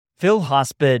Phil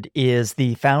Hospod is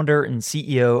the founder and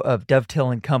CEO of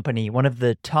Dovetail and Company, one of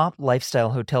the top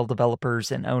lifestyle hotel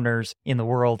developers and owners in the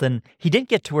world. And he didn't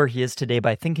get to where he is today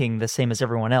by thinking the same as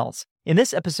everyone else. In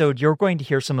this episode, you're going to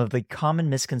hear some of the common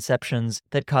misconceptions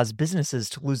that cause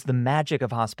businesses to lose the magic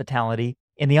of hospitality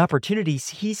and the opportunities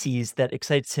he sees that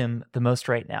excites him the most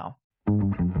right now.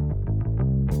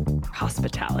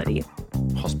 Hospitality.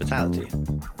 Hospitality.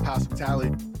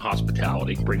 Hospitality.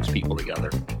 Hospitality brings people together.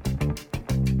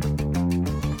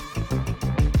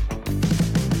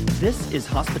 This is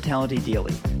Hospitality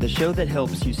Daily, the show that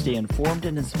helps you stay informed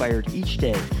and inspired each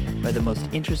day by the most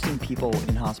interesting people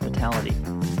in hospitality.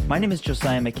 My name is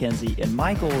Josiah McKenzie, and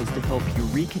my goal is to help you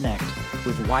reconnect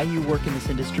with why you work in this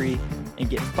industry and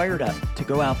get fired up to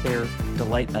go out there,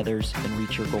 delight others, and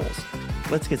reach your goals.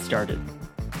 Let's get started.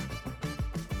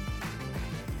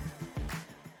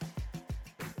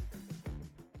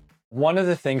 One of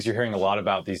the things you're hearing a lot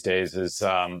about these days is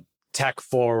tech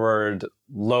forward,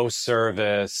 low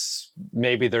service.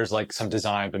 Maybe there's like some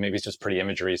design, but maybe it's just pretty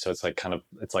imagery. So it's like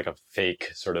it's like a fake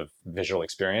sort of visual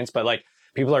experience. But like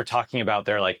people are talking about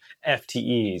their like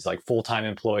FTEs, like full-time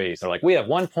employees. They're like, we have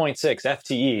 1.6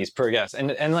 FTEs per guest.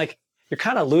 And like, you're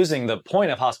kind of losing the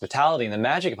point of hospitality and the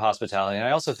magic of hospitality. And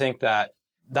I also think that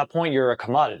point you're a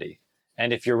commodity.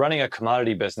 And if you're running a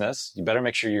commodity business, you better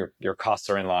make sure your costs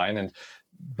are in line.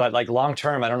 But like long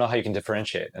term, I don't know how you can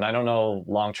differentiate. And I don't know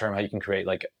long term how you can create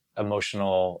like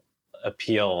emotional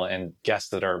appeal and guests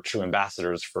that are true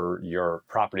ambassadors for your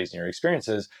properties and your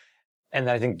experiences. And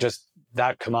I think just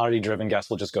that commodity driven guest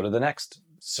will just go to the next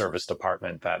service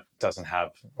department that doesn't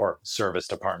have, or service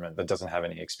department that doesn't have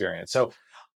any experience. So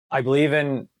I believe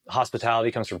in hospitality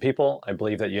comes from people. I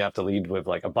believe that you have to lead with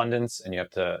like abundance and you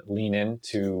have to lean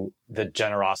into the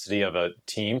generosity of a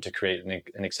team to create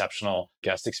an exceptional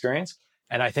guest experience.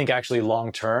 And I think actually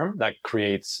long-term, that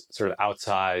creates sort of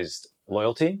outsized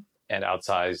loyalty and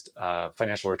outsized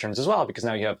financial returns as well, because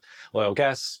now you have loyal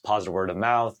guests, positive word of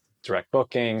mouth, direct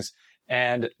bookings,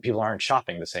 and people aren't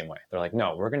shopping the same way. They're like,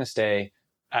 no, we're going to stay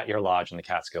at your lodge in the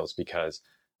Catskills because,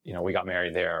 we got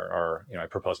married there, or, I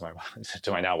proposed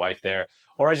to my now wife there,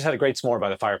 or I just had a great s'more by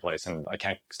the fireplace and I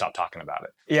can't stop talking about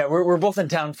it. Yeah, we're both in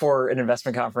town for an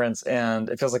investment conference, and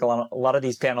it feels like a lot of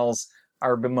these panels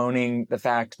are bemoaning the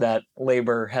fact that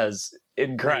labor has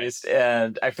increased. Right.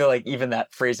 And I feel like even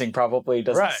that phrasing probably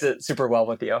doesn't sit super well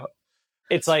with you.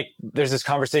 It's like there's this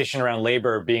conversation around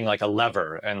labor being like a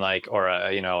lever and like, or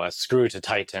a screw to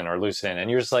tighten or loosen. And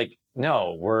you're just like,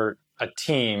 no, we're a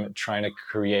team trying to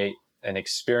create an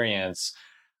experience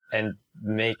and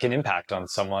make an impact on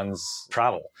someone's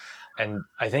travel. And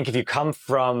I think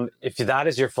if that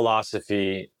is your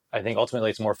philosophy, I think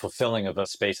ultimately it's more fulfilling of a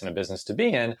space and a business to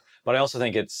be in. But I also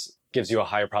think gives you a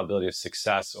higher probability of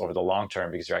success over the long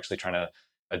term because you're actually trying to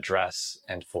address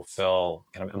and fulfill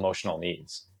kind of emotional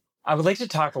needs. I would like to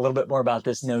talk a little bit more about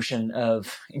this notion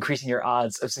of increasing your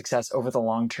odds of success over the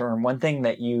long term. One thing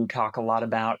that you talk a lot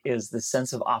about is the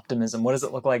sense of optimism. What does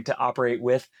it look like to operate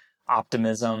with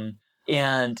optimism?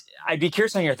 And I'd be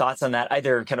curious on your thoughts on that,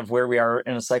 either kind of where we are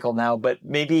in a cycle now, but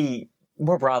maybe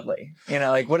more broadly,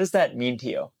 like what does that mean to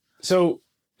you? So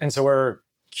we're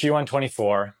Q1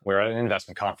 24, we're at an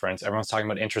investment conference. Everyone's talking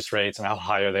about interest rates and how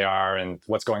high they are and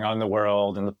what's going on in the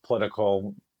world and the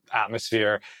political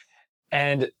atmosphere.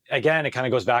 And again, it kind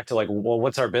of goes back to like, well,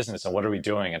 what's our business and what are we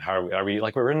doing? And how are we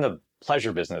like, we're in the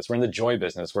pleasure business. We're in the joy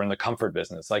business. We're in the comfort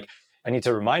business. Like I need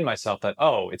to remind myself that,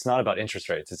 it's not about interest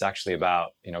rates. It's actually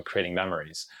about, creating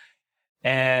memories.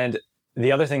 And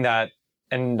the other thing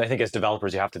and I think as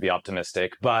developers, you have to be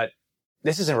optimistic, but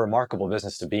this is a remarkable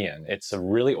business to be in. It's a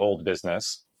really old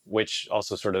business, which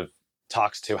also sort of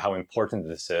talks to how important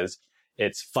this is.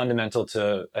 It's fundamental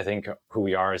to, I think, who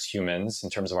we are as humans in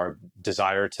terms of our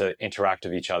desire to interact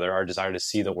with each other, our desire to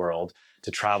see the world, to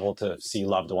travel, to see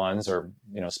loved ones or,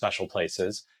 special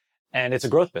places. And it's a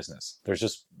growth business. There's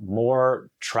just more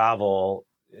travel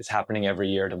is happening every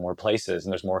year to more places,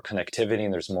 and there's more connectivity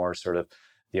and there's more sort of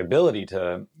the ability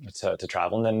to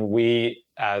travel. And then we,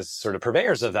 as sort of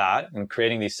purveyors of that and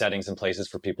creating these settings and places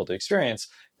for people to experience,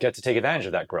 get to take advantage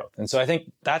of that growth. And so I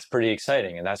think that's pretty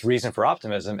exciting, and that's reason for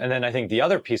optimism. And then I think the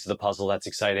other piece of the puzzle that's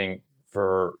exciting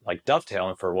for like Dovetail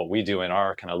and for what we do in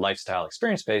our kind of lifestyle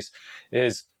experience space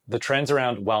is the trends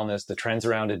around wellness, the trends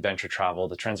around adventure travel,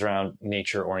 the trends around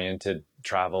nature-oriented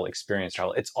travel, experience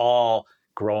travel. It's all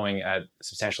growing at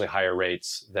substantially higher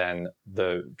rates than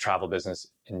the travel business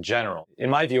in general. In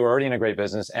my view, we're already in a great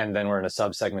business, and then we're in a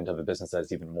sub-segment of a business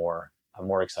that's even more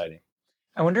exciting.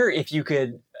 I wonder if you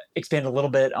could expand a little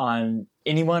bit on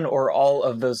anyone or all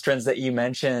of those trends that you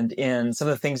mentioned in some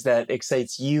of the things that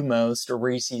excites you most, or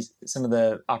where you see some of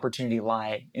the opportunity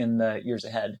lie in the years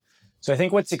ahead? So I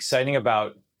think what's exciting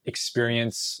about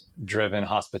experience-driven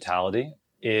hospitality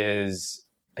is,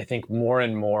 I think more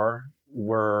and more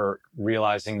we're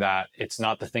realizing that it's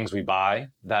not the things we buy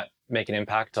that make an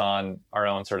impact on our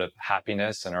own sort of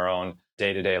happiness and our own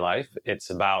day-to-day life. It's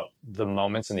about the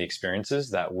moments and the experiences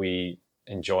that we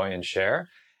enjoy and share.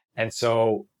 And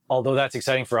so, although that's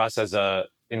exciting for us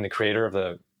in the creator of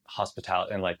the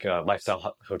hospitality and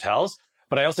lifestyle hotels,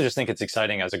 but I also just think it's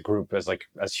exciting as a group,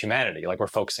 as humanity. Like, we're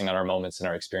focusing on our moments and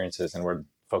our experiences, and we're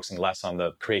focusing less on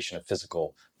the creation of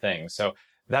physical things. So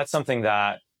that's something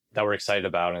that we're excited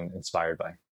about and inspired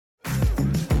by.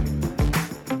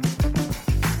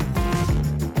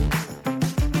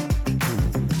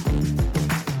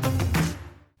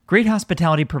 Great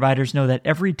hospitality providers know that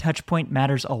every touch point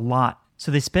matters a lot,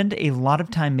 so they spend a lot of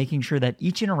time making sure that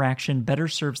each interaction better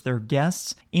serves their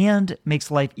guests and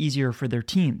makes life easier for their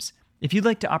teams. If you'd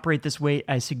like to operate this way,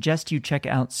 I suggest you check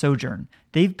out Sojourn.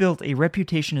 They've built a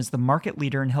reputation as the market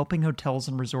leader in helping hotels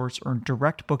and resorts earn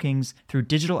direct bookings through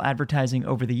digital advertising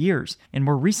over the years. And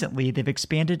more recently, they've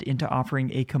expanded into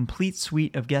offering a complete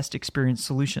suite of guest experience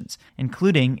solutions,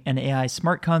 including an AI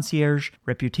smart concierge,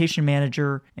 reputation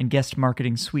manager, and guest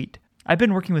marketing suite. I've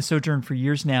been working with Sojourn for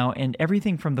years now, and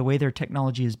everything from the way their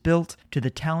technology is built to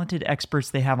the talented experts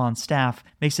they have on staff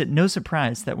makes it no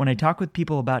surprise that when I talk with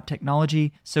people about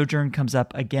technology, Sojourn comes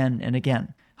up again and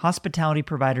again. Hospitality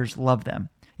providers love them.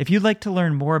 If you'd like to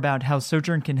learn more about how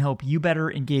Sojourn can help you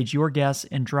better engage your guests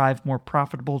and drive more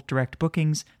profitable direct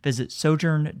bookings, visit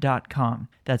sojourn.com.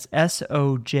 That's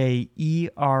SOJERN.com.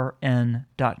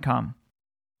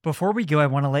 Before we go, I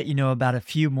want to let you know about a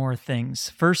few more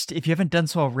things. First, if you haven't done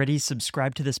so already,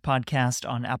 subscribe to this podcast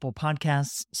on Apple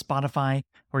Podcasts, Spotify,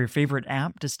 or your favorite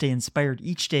app to stay inspired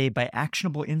each day by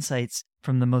actionable insights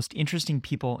from the most interesting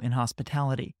people in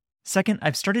hospitality. Second,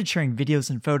 I've started sharing videos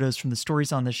and photos from the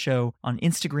stories on this show on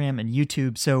Instagram and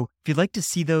YouTube, so if you'd like to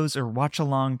see those or watch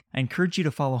along, I encourage you to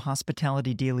follow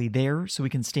Hospitality Daily there so we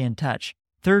can stay in touch.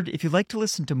 Third, if you'd like to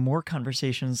listen to more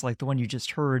conversations like the one you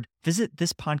just heard, visit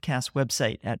this podcast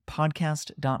website at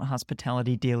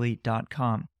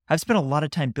podcast.hospitalitydaily.com. I've spent a lot of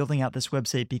time building out this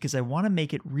website because I want to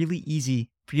make it really easy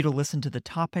for you to listen to the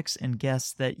topics and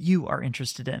guests that you are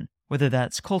interested in, whether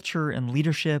that's culture and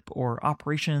leadership or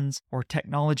operations or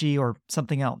technology or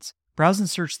something else. Browse and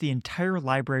search the entire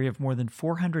library of more than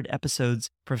 400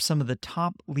 episodes for some of the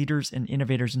top leaders and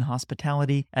innovators in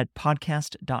hospitality at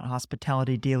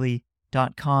podcast.hospitalitydaily.com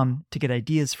to get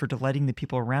ideas for delighting the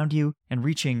people around you and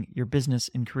reaching your business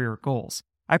and career goals.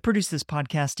 I produce this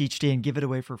podcast each day and give it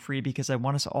away for free because I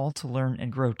want us all to learn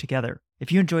and grow together. If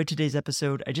you enjoyed today's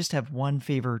episode, I just have one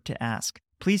favor to ask.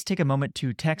 Please take a moment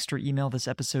to text or email this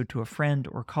episode to a friend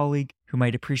or colleague who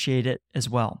might appreciate it as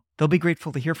well. They'll be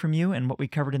grateful to hear from you, and what we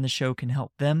covered in the show can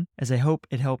help them, as I hope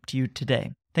it helped you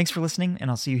today. Thanks for listening, and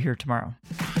I'll see you here tomorrow.